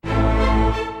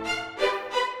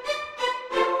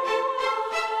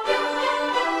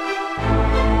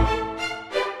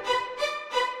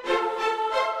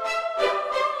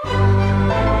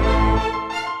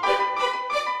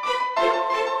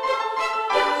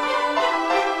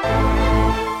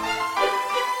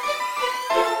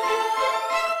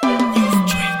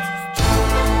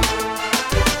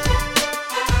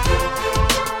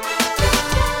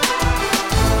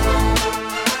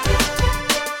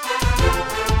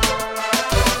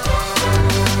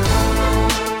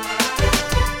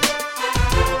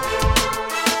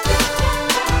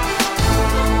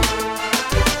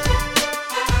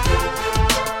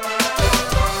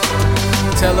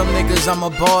I'ma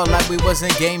ball like we was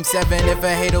in game 7. If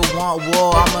a hater want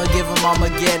war, I'ma give him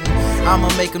Armageddon. I'ma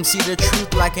make him see the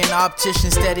truth like an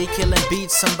optician. Steady killing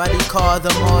beats, somebody call the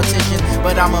mortician.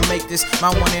 But I'ma make this my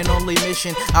one and only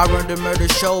mission. I run the murder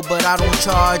show, but I don't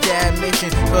charge admission.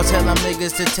 Go tell them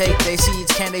niggas to take their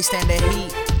seats, can they stand the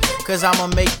heat? Cause I'ma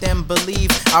make them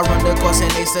believe. I run the course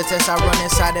and ace the test. I run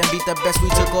inside and beat the best. We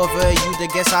took over you the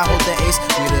guess. I hold the ace,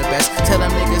 we the best. Tell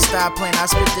them niggas stop playing, I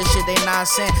spit this shit, they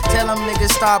nonsense. Tell them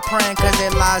niggas stop praying, cause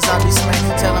they lies I be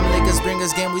slaying. Tell them niggas bring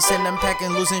us game, we send them packing,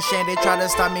 losing shame. They try to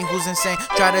stop me, who's insane?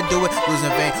 Try to do it,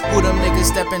 losing vain. Who them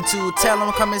niggas stepping to? Tell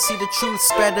them come and see the truth.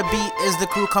 Spread the beat is the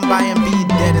crew, come by and be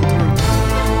dead and through.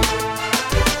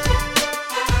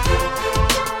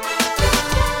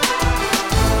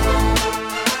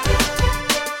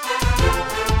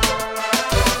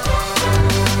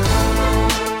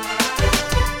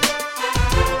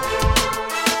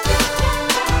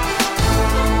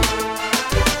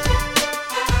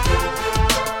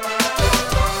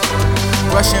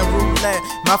 Russian roulette,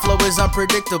 my flow is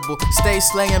unpredictable. Stay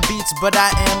slaying beats, but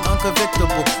I am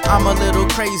unconvictable. I'm a little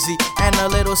crazy and a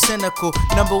little cynical.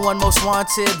 #1 most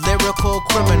wanted, lyrical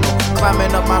criminal.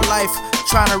 Climbing up my life,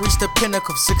 trying to reach the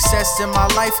pinnacle of success in my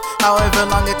life. However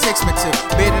long it takes me to.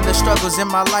 Beating the struggles in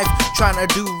my life, trying to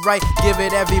do right. Give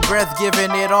it every breath,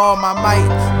 giving it all my might.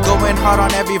 Going hard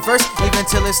on every verse, even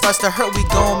till it starts to hurt. We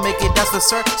gon' make it, that's for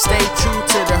sure. Stay true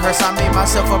to the hearse. I made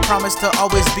myself a promise to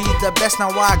always be the best. Now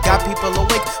I got people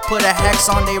awake, put a hex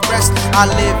on their rest. I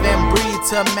live and breathe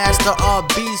to master all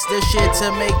beats. This shit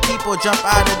to make people jump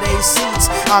out of their seats.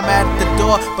 I'm at the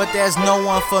door, but there's no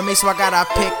one for me, so I gotta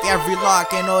pick every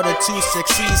lock in order to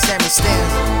succeed. SAMMY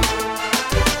STANZA.